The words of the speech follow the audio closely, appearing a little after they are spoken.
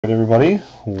Alright everybody,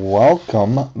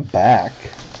 welcome back.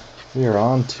 We are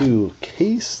on to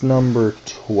case number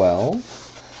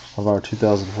 12 of our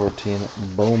 2014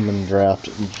 Bowman Draft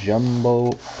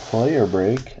Jumbo Player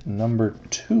Break number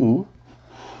 2,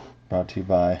 brought to you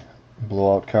by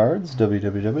Blowout Cards,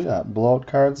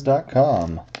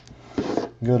 www.blowoutcards.com.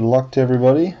 Good luck to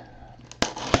everybody.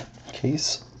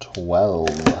 Case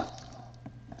 12.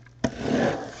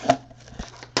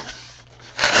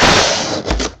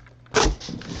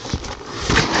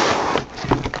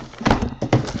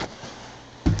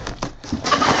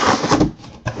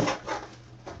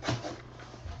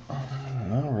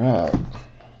 Alright.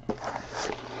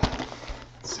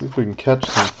 Let's see if we can catch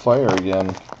some fire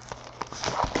again.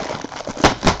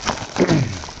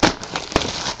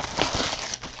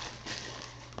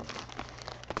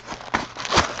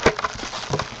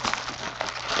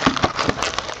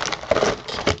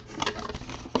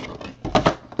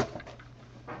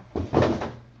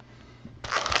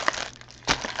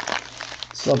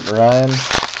 What's up, Ryan?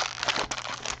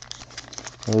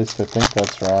 At least I think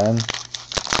that's Ryan.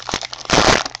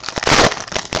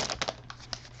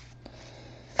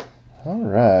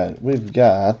 Alright, we've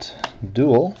got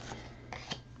Duel,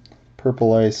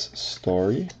 Purple Ice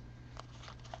Story,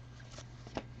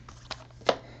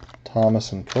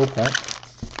 Thomas and Kopech,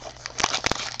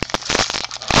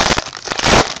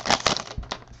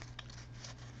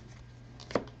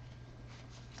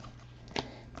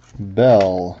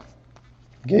 Bell,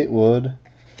 Gatewood,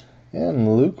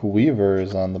 and Luke Weaver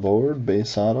is on the board,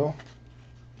 base auto.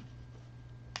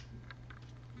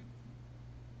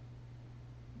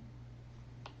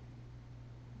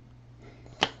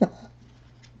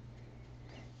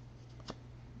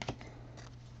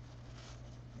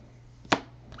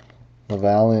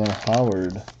 LaValle and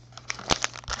Howard.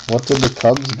 What did the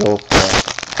Cubs go for?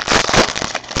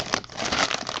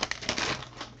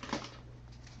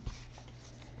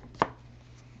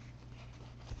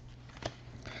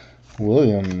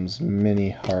 Williams,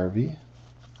 Mini Harvey.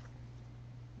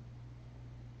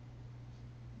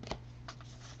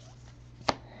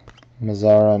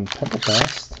 Mazzara and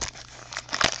Pentecost.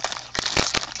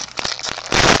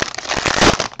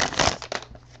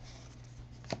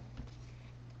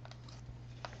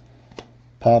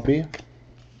 Poppy,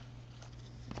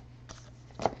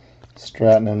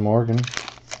 Stratton and Morgan,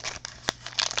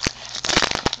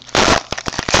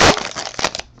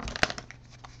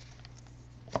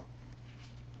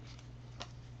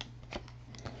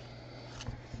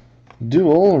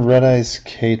 Duel, Red Ice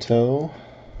Cato,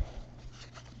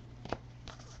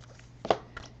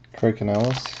 Kraken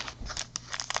Ellis,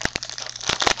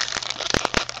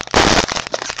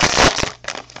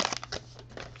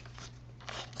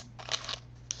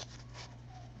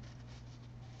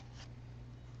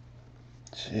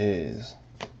 jeez.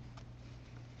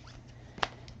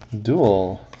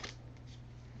 Duel,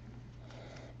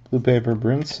 Blue Paper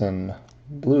Brinson,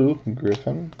 Blue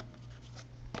Griffin,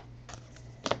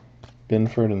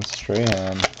 Binford and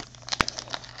Strahan.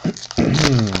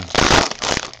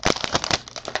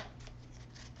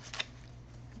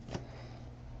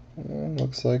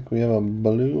 Looks like we have a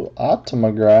blue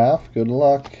autograph. Good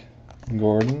luck,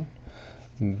 Gordon.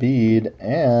 Bede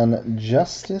and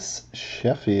Justice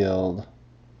Sheffield.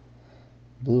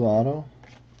 Blue auto.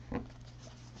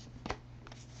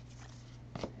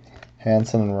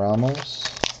 Hanson and Ramos.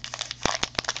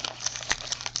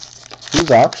 Whose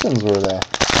auctions were they?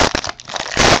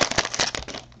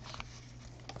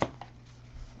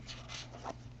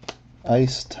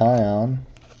 Ice Tyon.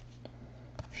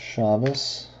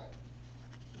 Chavez.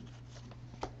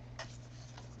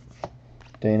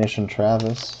 Danish and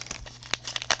Travis.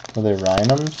 Were they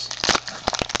Rhinums?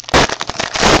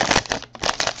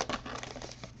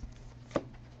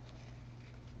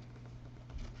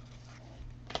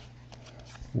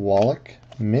 Wallach,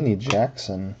 Mini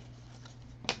Jackson.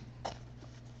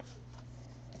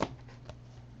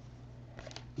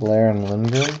 Blair and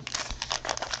Lindgren.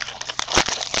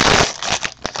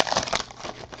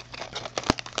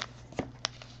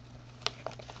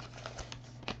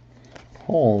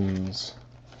 Holmes,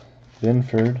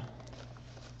 Binford,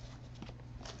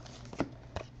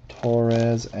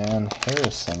 Torres, and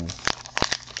Harrison.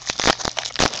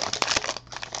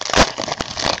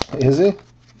 Is he?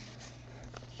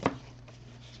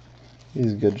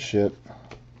 He's good shit.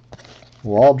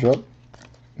 Waldrop,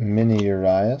 Mini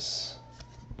Urias.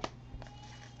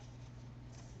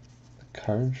 The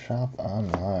Card Shop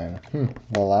Online.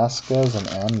 Velasquez and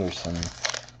Anderson.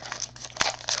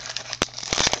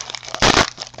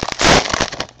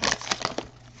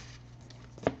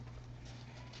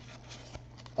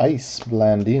 Ice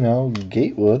Blandino,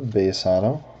 Gatewood, base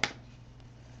auto.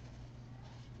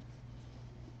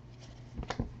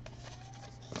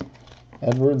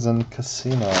 Edwards and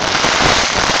Casino.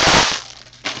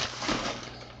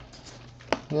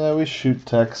 Yeah, we shoot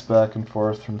texts back and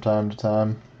forth from time to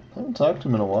time. I haven't talked to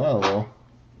him in a while, though.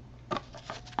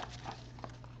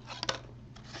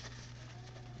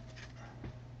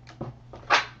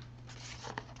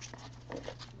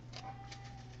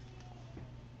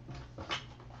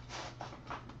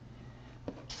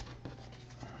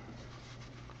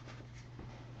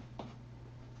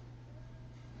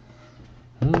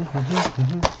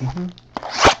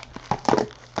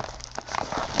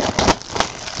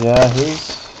 Yeah,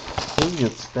 his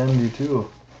gets spendy too.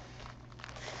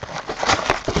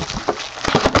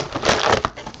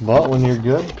 But when you're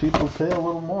good, people pay a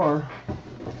little more.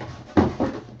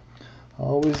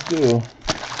 Always do.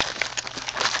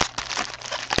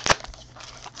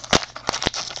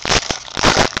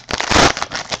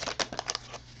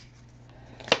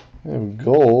 We have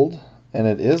gold, and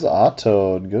it is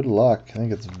autoed. Good luck. I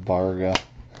think it's Varga.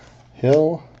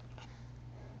 Hill,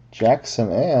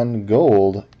 Jackson, and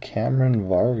gold, Cameron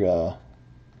Varga.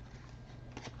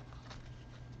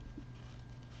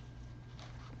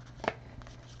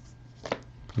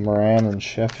 Moran and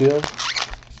Sheffield.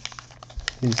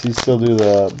 Does he still do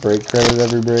the break credit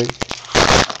every break?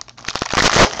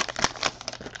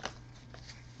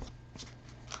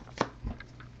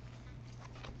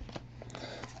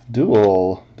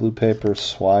 Dual, blue paper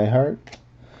Swihart,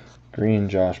 green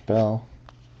Josh Bell.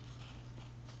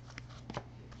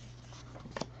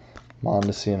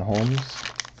 Mondesi and Holmes.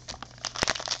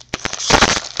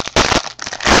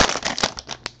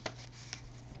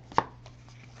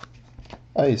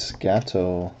 Ice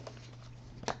Gatto.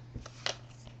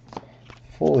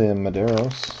 Foley and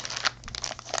Medeiros.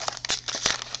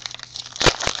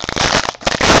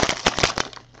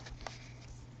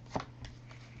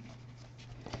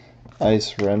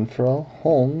 Ice Renfro,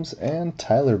 Holmes, and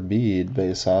Tyler Beede,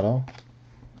 base auto.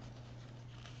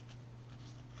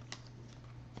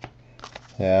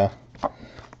 Yeah.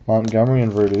 Montgomery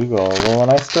and Verdugo. Well, when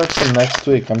I start them next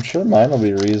week, I'm sure mine will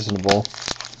be reasonable.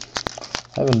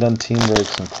 I haven't done team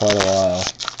breaks in quite a while.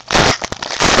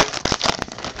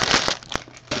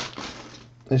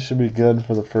 They should be good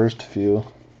for the first few.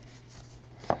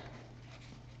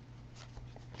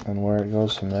 And where it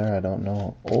goes from there, I don't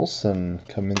know. Olsen,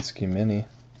 Kaminsky Mini.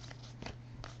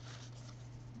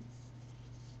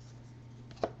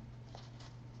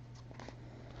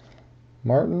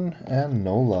 Martin and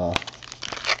Nola.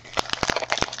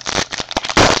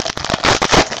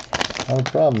 Not a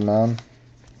problem, man.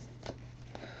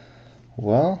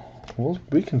 Well,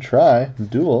 we can try.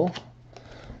 Dual.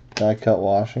 Die cut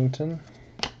Washington.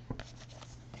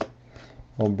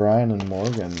 O'Brien and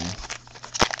Morgan.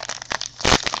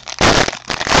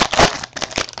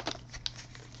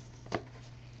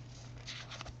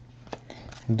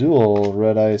 Dual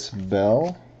Red Ice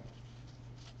Bell.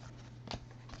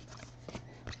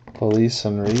 Police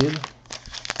and Reed.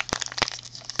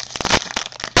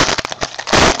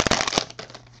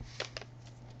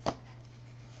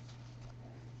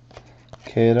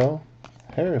 Cato,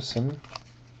 Harrison.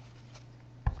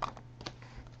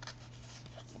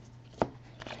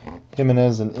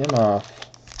 Jimenez and Imhoff.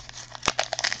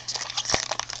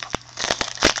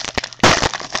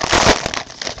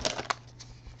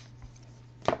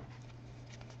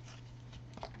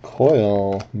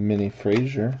 Coyle, Mini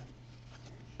Frazier.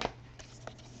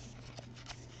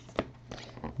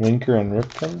 Winker and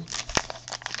Ripken.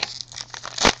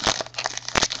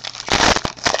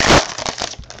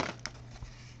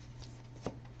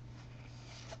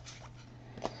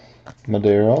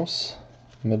 Medeiros.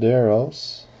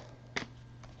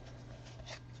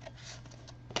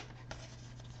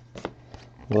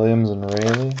 Williams and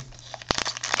Rayleigh.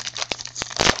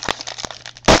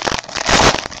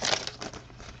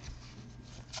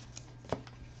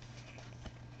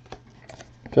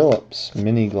 Phillips,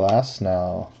 Mini Glass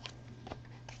now.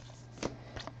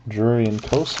 Drury and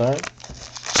Cosart.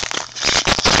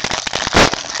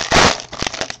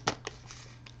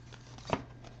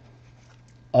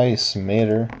 Ice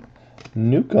Mater.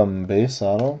 Newcomb base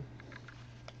auto.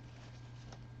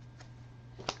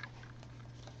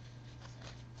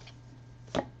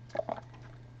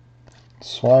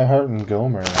 Swihart and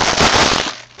Gomer.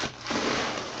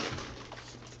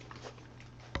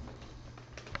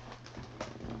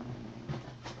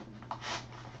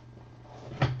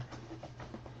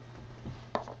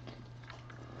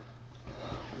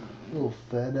 Little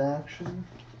Fed action.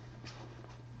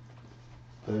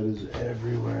 Fed is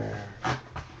everywhere. Let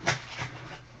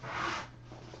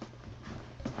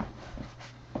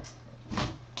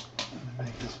me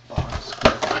make this box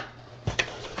quick.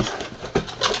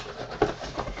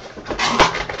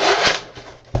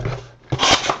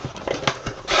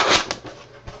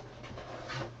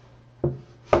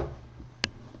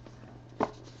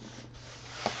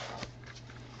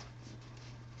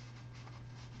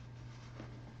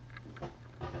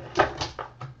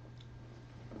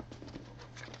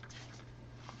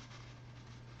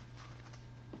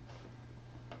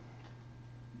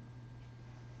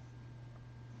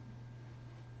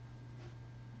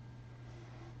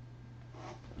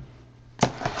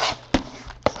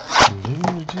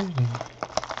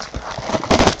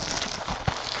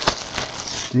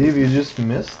 Steve, you just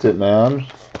missed it, man.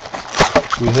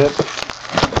 You hit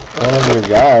one of your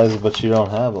guys, but you don't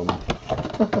have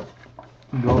them.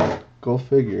 Go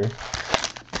figure.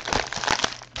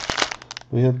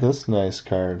 We hit this nice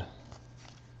card.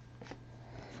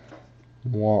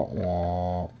 Wah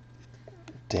wah.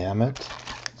 Damn it.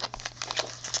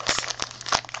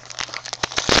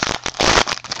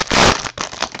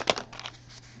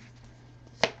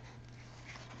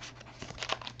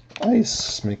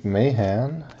 Ice,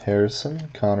 McMahon, Harrison,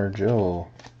 Connor Joe.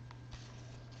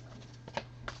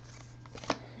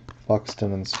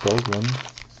 Buxton and Skoglund.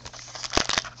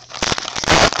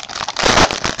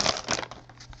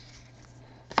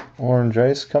 Orange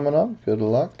Ice coming up, good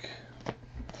luck.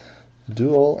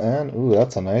 Dual and, ooh,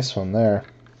 that's a nice one there.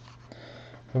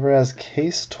 Whoever has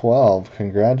case 12,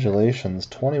 congratulations.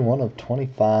 21 of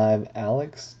 25,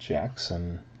 Alex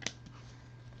Jackson.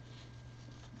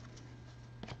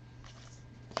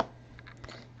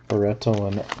 Barreto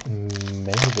and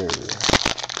Mader.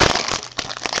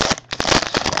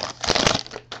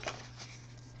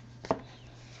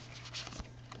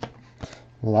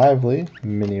 Lively,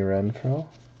 Mini Renfro.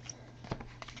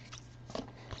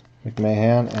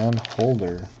 McMahon and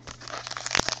Holder.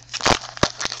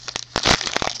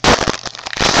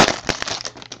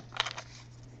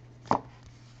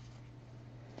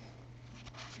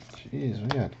 Jeez, we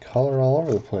got color all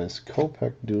over the place.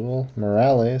 Kopech dual,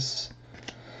 Morales,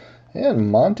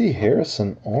 and Monty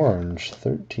Harrison orange,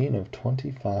 13 of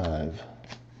 25.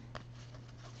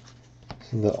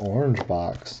 This is the orange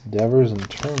box. Devers and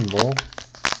Turnbull.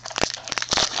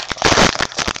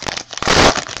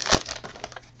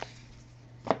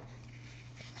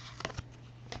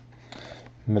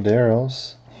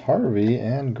 Medeiros, Harvey,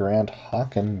 and Grant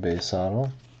Hockin base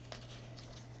auto.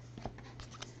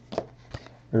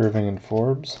 Irving and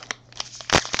Forbes.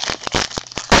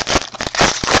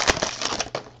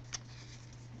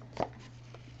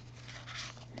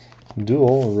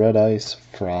 Dual Red Ice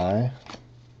Fry.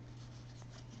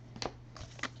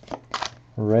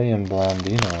 Ray and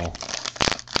Blondino.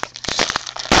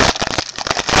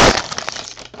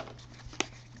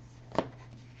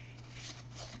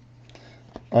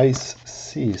 Ice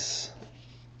Cease.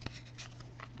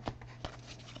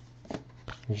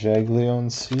 Jaglio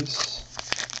and Cease.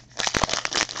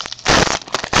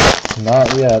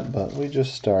 Not yet, but we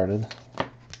just started.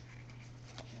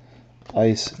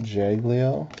 Ice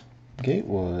Jaglio.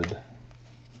 Gatewood.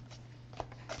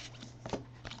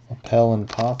 Appel and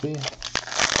Poppy.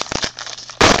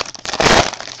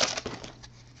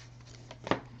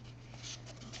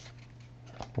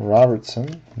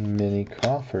 Robertson, Minnie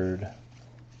Crawford.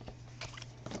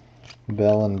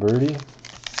 Bell and Birdie.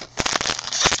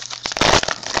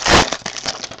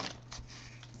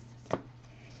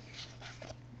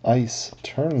 Ice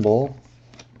Turnbull,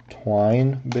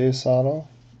 Twine base auto.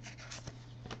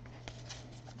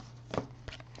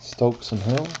 Stokes and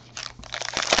Hill.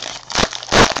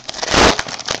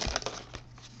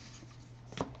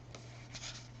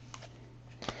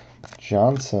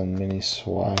 Johnson, Mini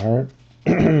Swihart.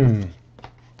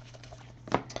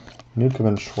 Newcomb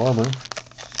and Schwarber.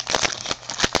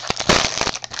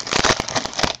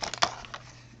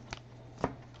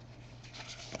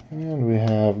 And we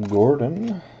have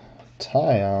Gordon,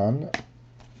 Tyon,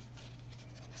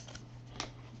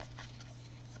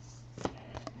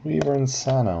 Weaver and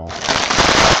Sano.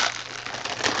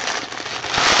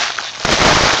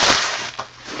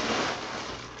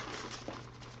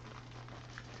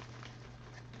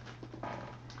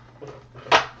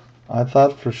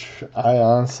 I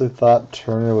honestly thought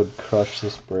Turner would crush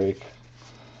this break.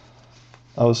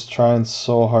 I was trying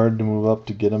so hard to move up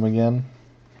to get him again.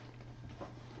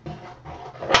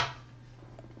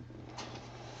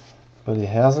 But he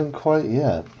hasn't quite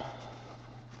yet.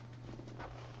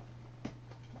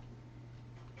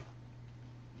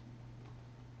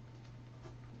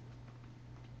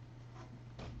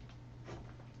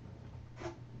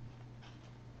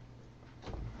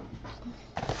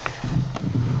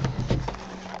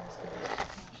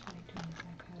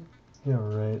 Yeah,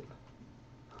 right.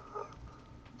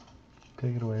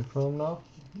 Take it away from him now?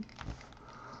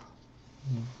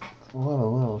 What a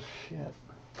little shit.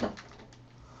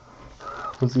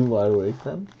 Was he wide awake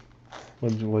then?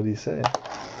 What did he say?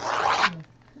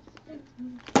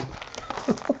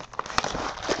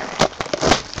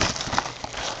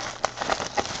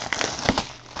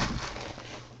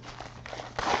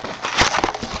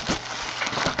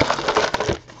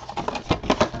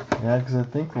 Yeah, because I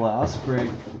think last break,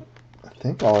 I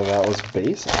think all of that was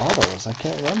base autos. I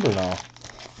can't remember now.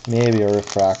 Maybe a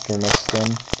refractor mixed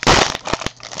in.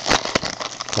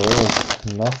 So it was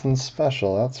Nothing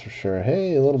special, that's for sure.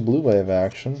 Hey, a little blue wave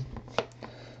action.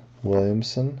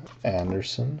 Williamson,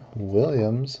 Anderson,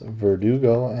 Williams,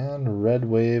 Verdugo, and Red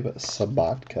Wave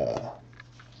Sabatka.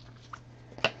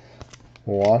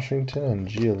 Washington and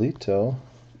Giolito.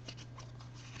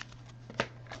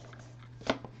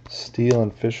 Steele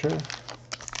and Fisher.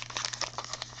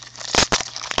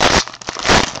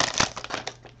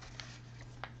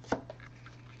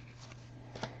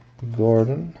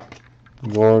 Gordon,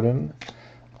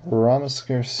 Ramos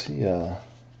Garcia.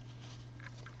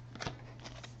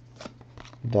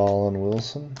 Dahl and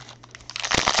Wilson.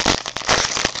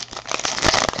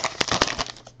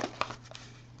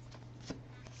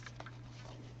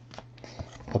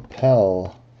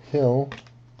 Appel, Hill.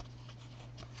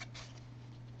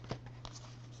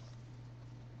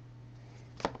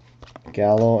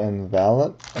 Gallo and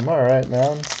Valet. Am I right,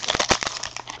 man?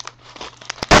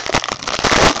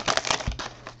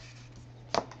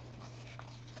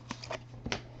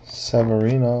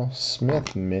 Severino,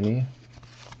 Smith mini.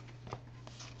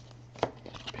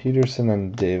 Peterson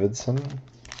and Davidson.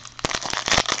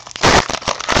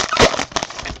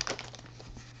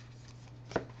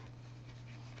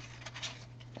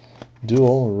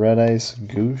 Dual, Red Ice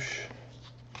Goosh.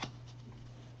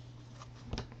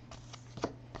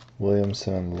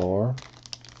 Williamson and Lore.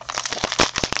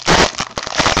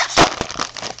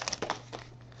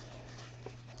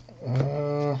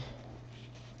 I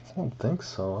don't think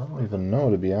so. I don't even know,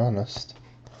 to be honest.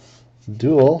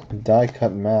 Dual, die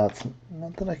cut mats.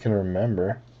 Not that I can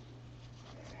remember.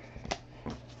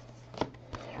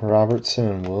 Robertson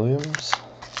and Williams.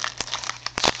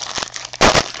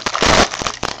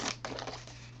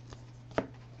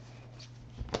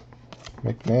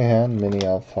 McMahon, Mini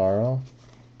Alfaro.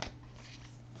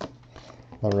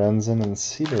 Lorenzen and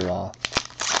Cedaroth.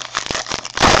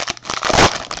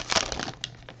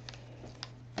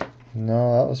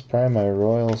 No, that was probably my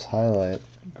Royals highlight.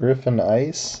 Griffin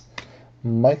Ice.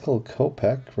 Michael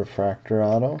Kopech, Refractor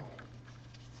Auto.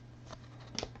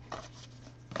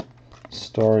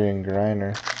 Story and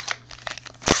Griner.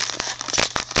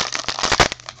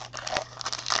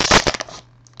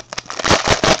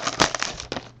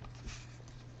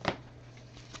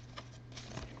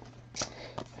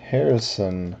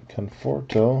 Harrison,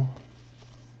 Conforto.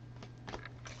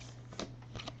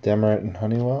 Demerit and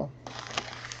Honeywell.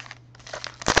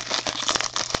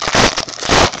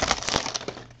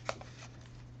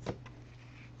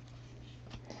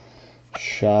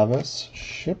 Chavez,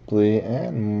 Shipley,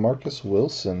 and Marcus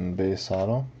Wilson, base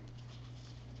auto.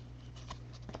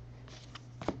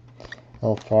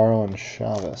 Alfaro and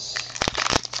Chavez.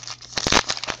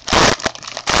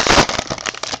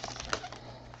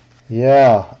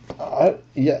 Yeah,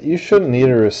 you shouldn't need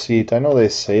a receipt. I know they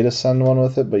say to send one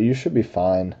with it, but you should be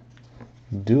fine.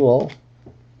 Dual,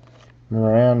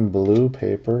 Moran blue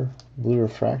paper, blue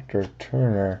refractor,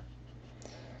 Turner.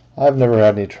 I've never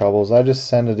had any troubles. I just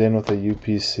send it in with a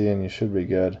UPC and you should be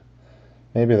good.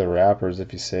 Maybe the wrappers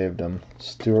if you saved them.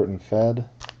 Stewart and Fed.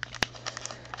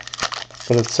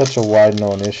 But it's such a wide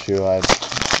known issue,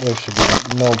 there should be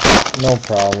no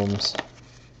problems.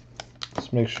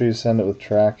 Just make sure you send it with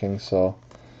tracking so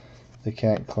they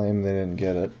can't claim they didn't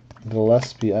get it.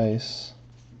 Gillespie Ice.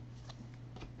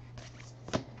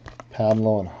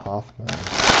 Padlo and Hoffman.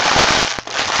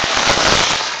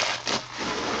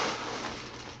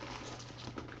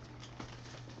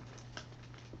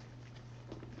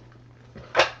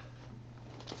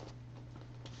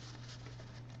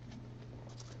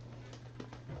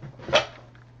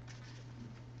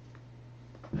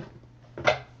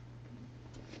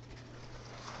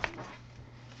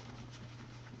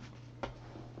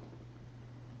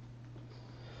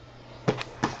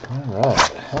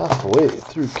 Alright, halfway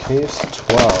through case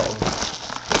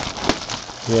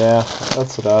 12. Yeah,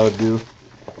 that's what I would do.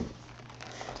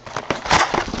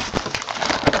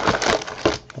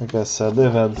 Like I said,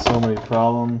 they've had so many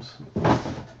problems. It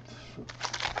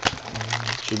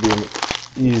should be an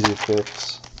easy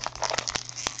fix.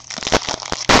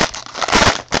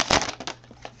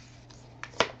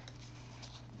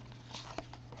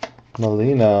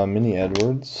 Molina, Mini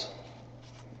Edwards.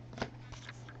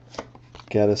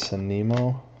 Geddes and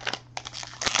Nemo.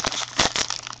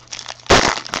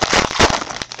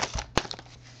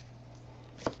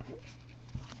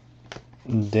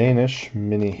 Danish,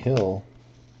 Mini Hill.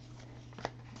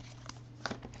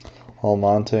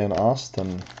 Almonte and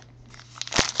Austin.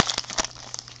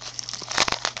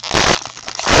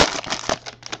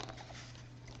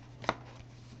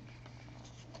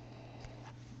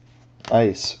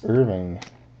 Ice, Irving.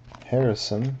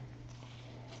 Harrison.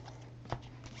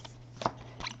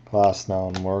 Glasnow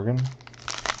and Morgan.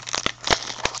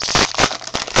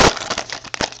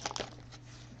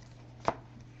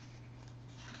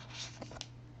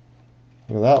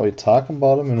 Look at that, we talk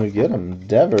about him and we get him.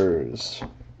 Devers.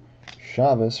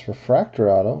 Chavez, Refractor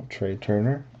Auto, Trey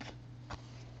Turner.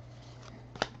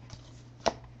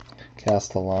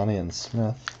 Castellani and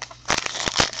Smith.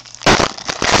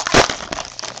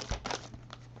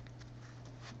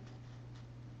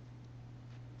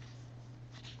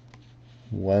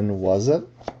 When was it?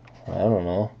 I don't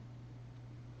know.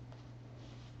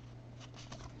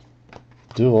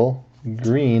 Dual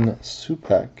Green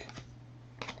Supek.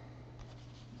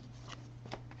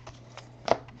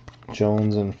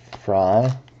 Jones and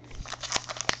Fry.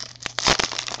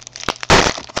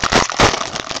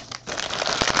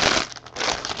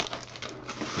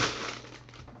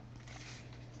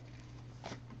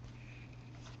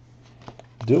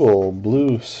 Dual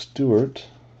Blue Stewart.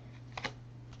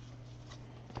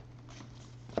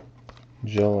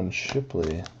 Joe and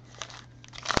Shipley.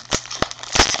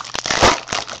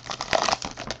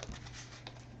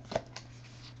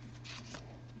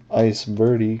 Ice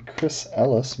Birdie, Chris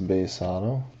Ellis, base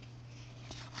auto.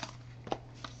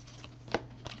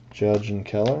 Judge and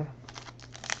Keller.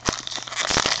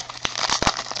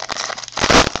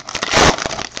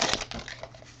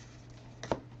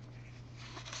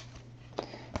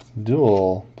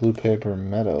 Dual Blue Paper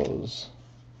Meadows.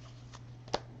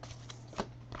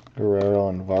 Guerrero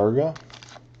and Varga.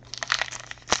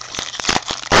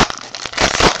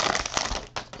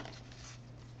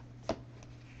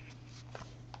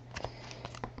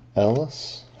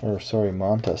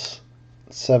 Montes.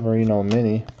 Severino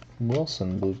Mini.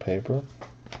 Wilson Blue Paper.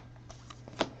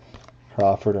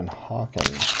 Crawford and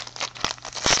Hawkins.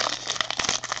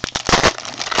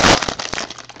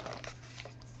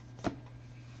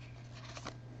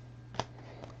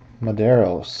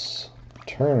 Maderos.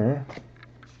 Turner.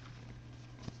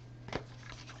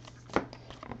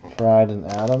 Fried and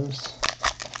Adams.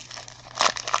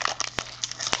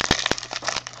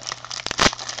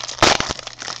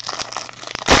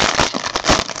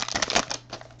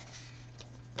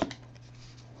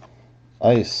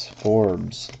 Ice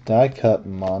Forbes. Die cut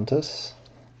Montes.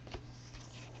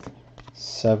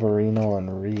 Severino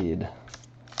and Reed.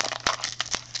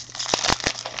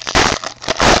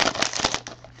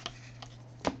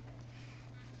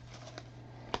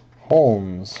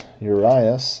 Holmes,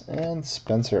 Urias, and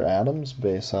Spencer Adams,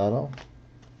 base auto.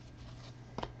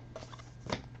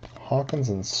 Hawkins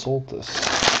and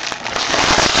Soltis.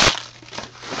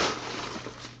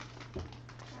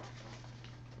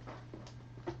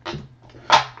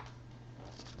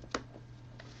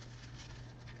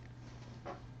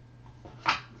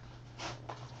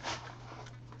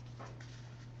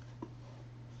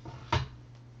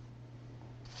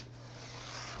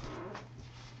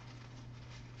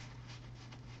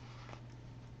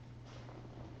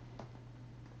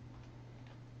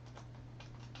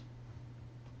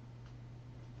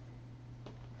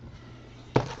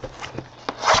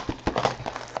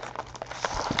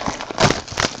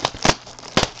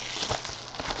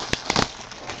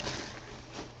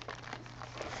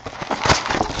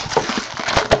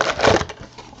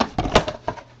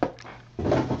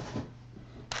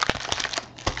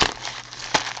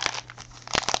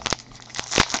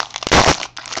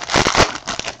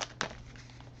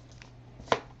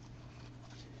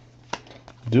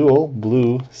 Dual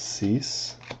Blue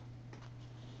Cease.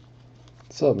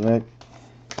 What's up, Nick?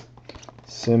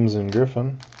 Sims and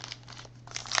Griffin.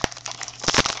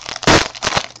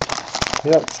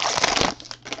 Yep.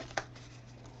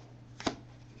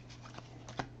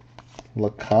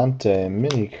 LeConte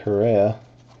Mini Correa.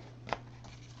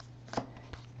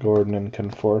 Gordon and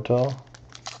Conforto.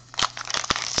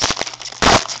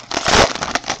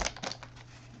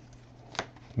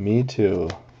 Me Too.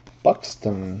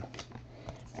 Buxton.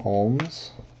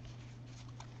 Holmes.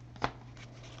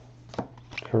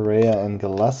 Correa and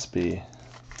Gillespie.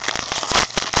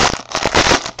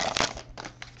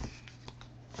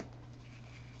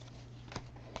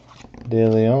 De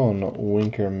Leon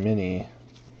Winker Mini.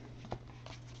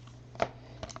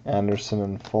 Anderson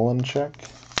and Fulencheck.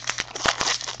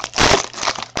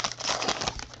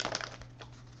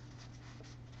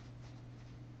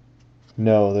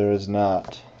 No, there is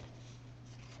not.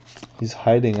 He's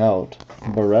hiding out.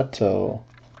 Barreto,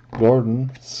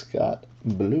 Gordon, Scott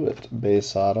Blewett,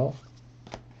 base auto.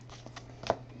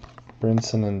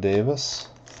 Brinson and Davis.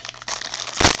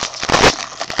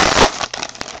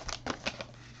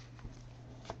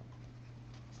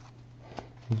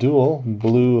 Dual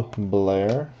Blue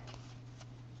Blair.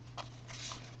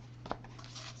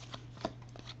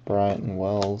 Bryant and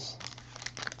Wells.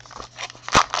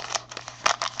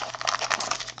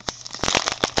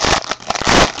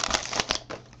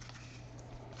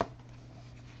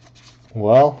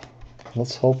 Well,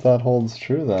 Let's hope that holds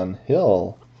true then.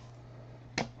 Hill,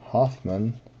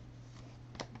 Hoffman,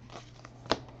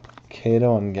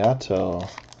 Cato, and Gatto.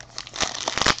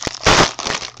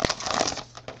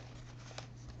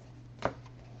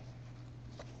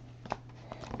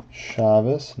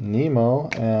 Chavez, Nemo,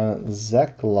 and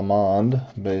Zach Lamond,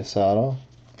 base auto.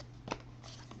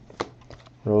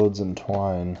 Rhodes and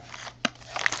Twine.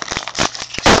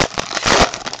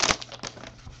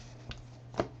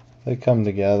 They come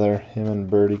together. Him and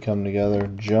Birdie come together.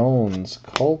 Jones,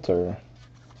 Coulter.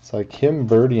 It's like him,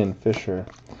 Birdie, and Fisher.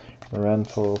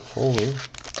 Renfro, Foley.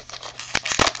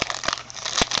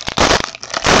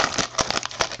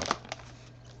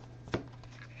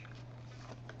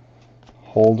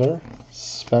 Holder,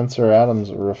 Spencer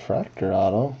Adams, refractor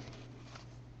auto.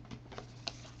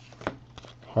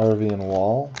 Harvey and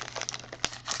Wall.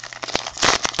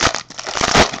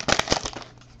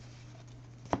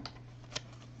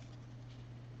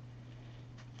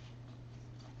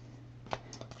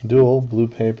 Dual blue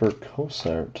paper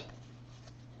Cosart.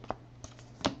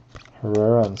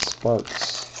 Herrera and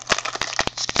Sparks.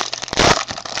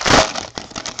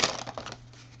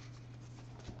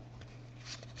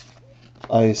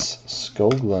 Ice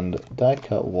Skoglund die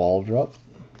cut Waldrop.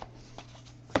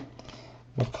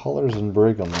 McCullers and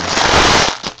Brigham.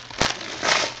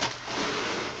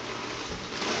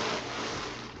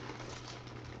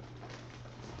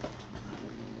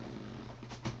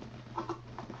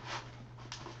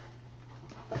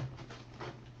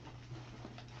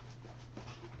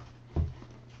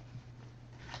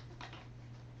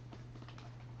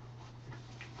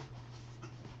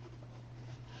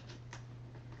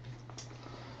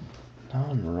 Now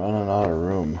I'm running out of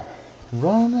room.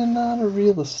 Running out of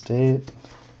real estate.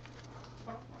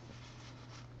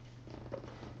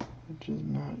 Which is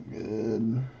not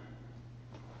good.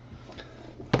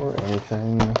 Or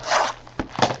anything.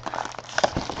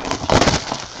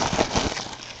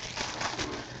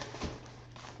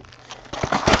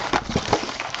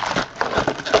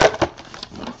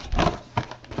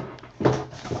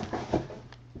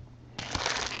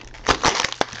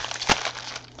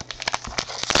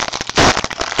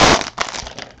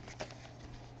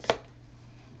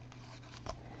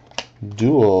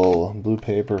 Dual blue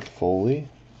paper Foley,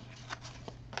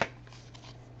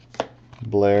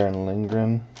 Blair and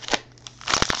Lindgren,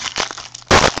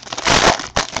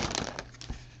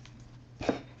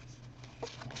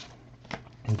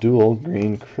 dual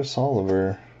green Chris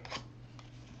Oliver,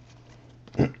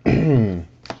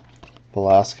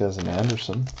 Velasquez and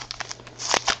Anderson,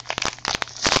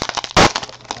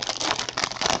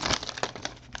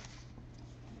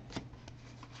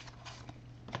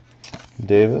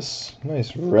 Davis,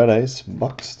 nice red ice,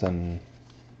 Buxton,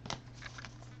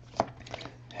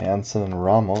 Hansen and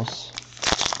Ramos,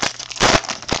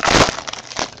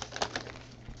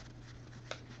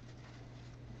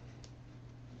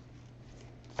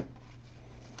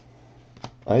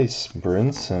 ice,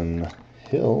 Brinson,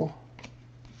 Hill,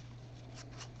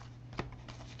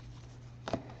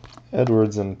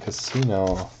 Edwards and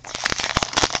Casino,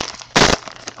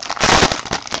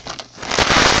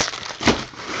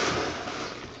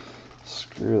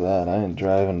 screw that, I ain't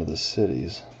driving to the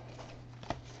cities.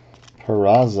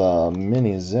 Peraza,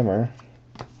 Mini Zimmer,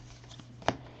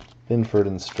 Binford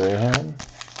and Strahan,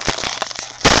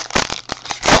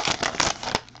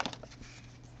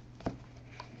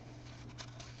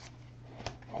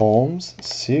 Holmes,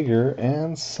 Seager,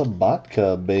 and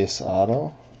Sabatka base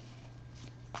auto.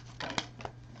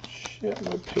 Shit,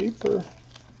 my paper.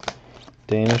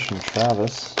 Danish and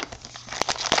Travis.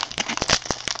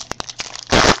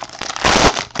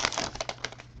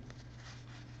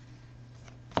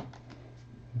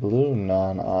 Blue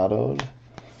non-autoed.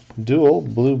 Dual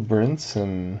blue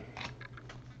Brinson,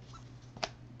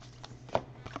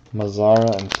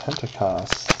 Mazzara and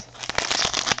Pentecost.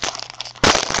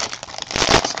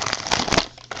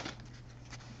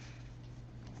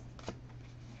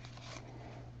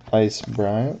 Ice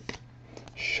Bryant.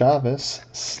 Chavez,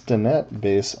 Stinnett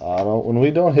base auto. When we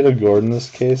don't hit a Gordon in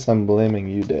this case, I'm blaming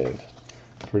you, Dave,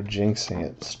 for jinxing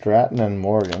it. Stratton and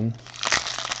Morgan.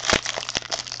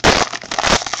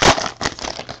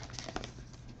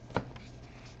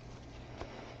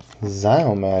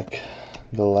 Ziomek,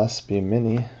 Gillespie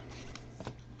Mini,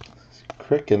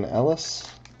 Crick and Ellis,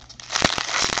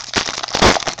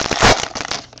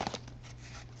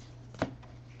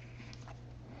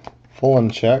 full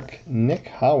and check, Nick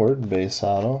Howard base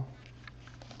auto,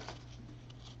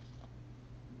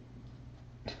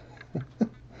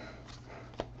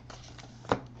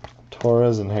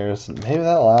 Torres and Harrison. Maybe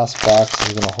that last box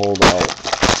is going to hold out.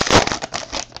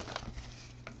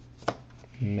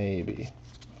 Maybe.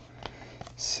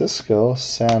 Cisco,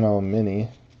 Sano Mini,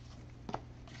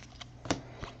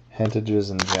 Hentages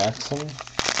and Jackson,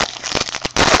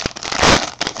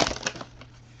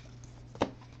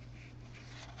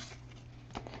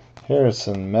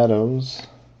 Harrison Meadows,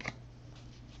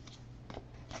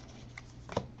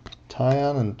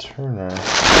 Tyon and Turner.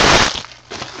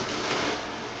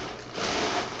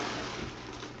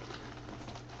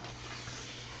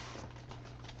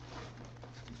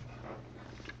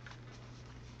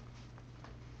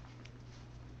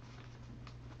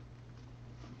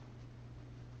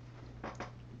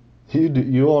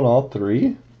 You own all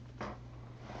three?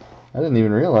 I didn't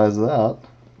even realize that.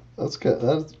 That's good.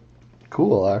 That's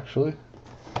cool, actually.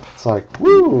 It's like,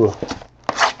 woo!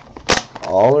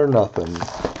 All or nothing.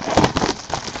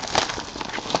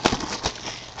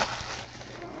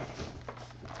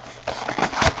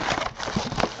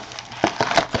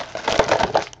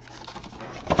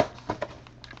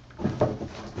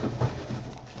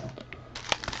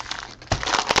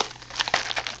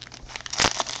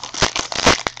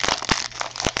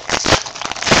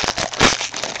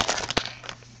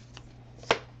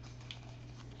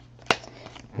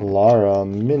 Lara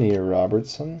Mini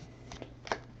Robertson,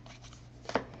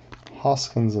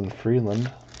 Hoskins and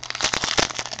Freeland,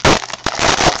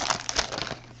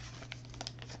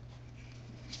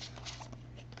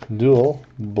 Dual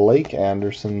Blake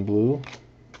Anderson Blue,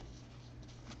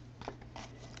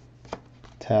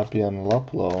 Tapia and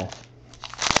Luplow,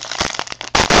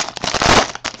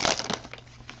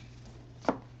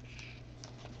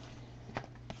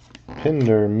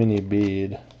 Pinder Mini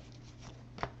Bead,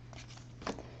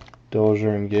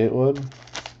 Dozier and Gatewood,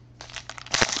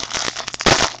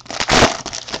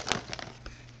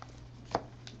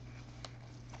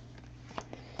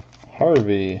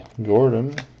 Harvey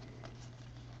Gordon,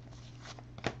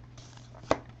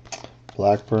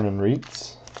 Blackburn and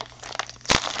Reitz,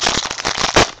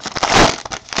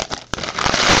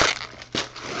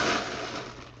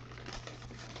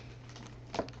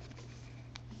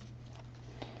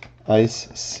 Ice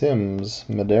Sims,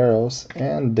 Medeiros,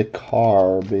 and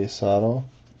Dakar base auto.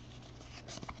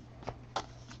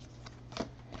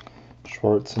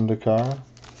 Schwartz and Dakar.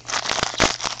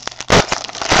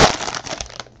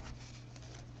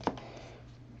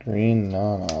 Green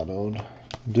non-autoed.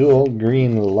 Dual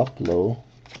green Luplow.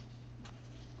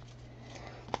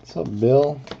 What's up,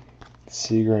 Bill?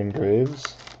 Seager and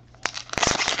Graves.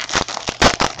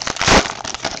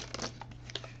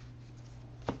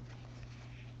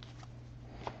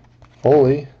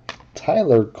 Foley,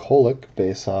 Tyler Kolek,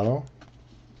 base auto.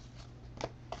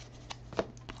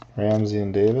 Ramsey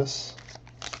and Davis.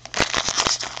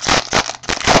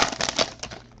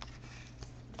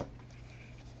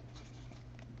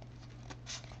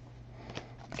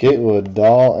 Gatewood,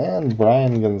 Dahl, and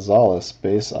Brian Gonzalez,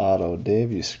 base auto.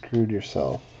 Dave, you screwed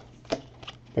yourself.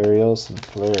 Barrios and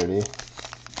Flaherty.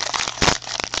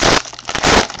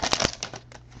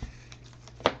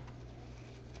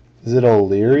 Is it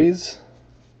O'Leary's?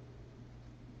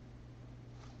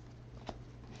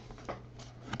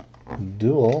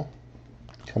 Dual.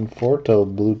 Conforto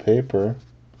blue paper.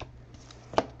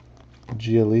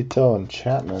 Giolito and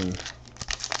Chapman.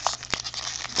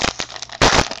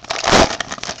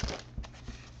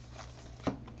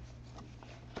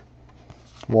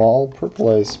 Wall,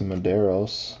 Purple Ice,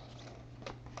 Medeiros.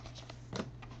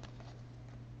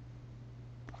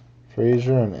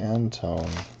 Frazier and Antone.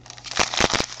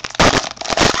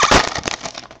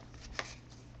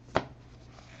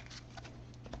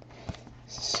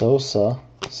 Sosa,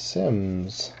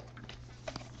 Sims,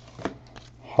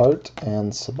 Hart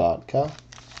and Sabatka.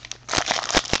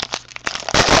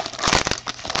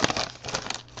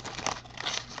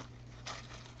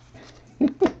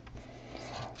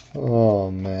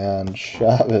 Oh man,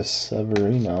 Chavez,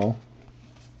 Severino,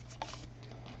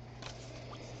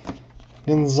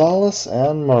 Gonzalez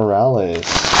and Morales.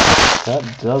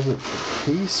 That does it for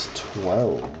piece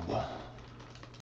 12.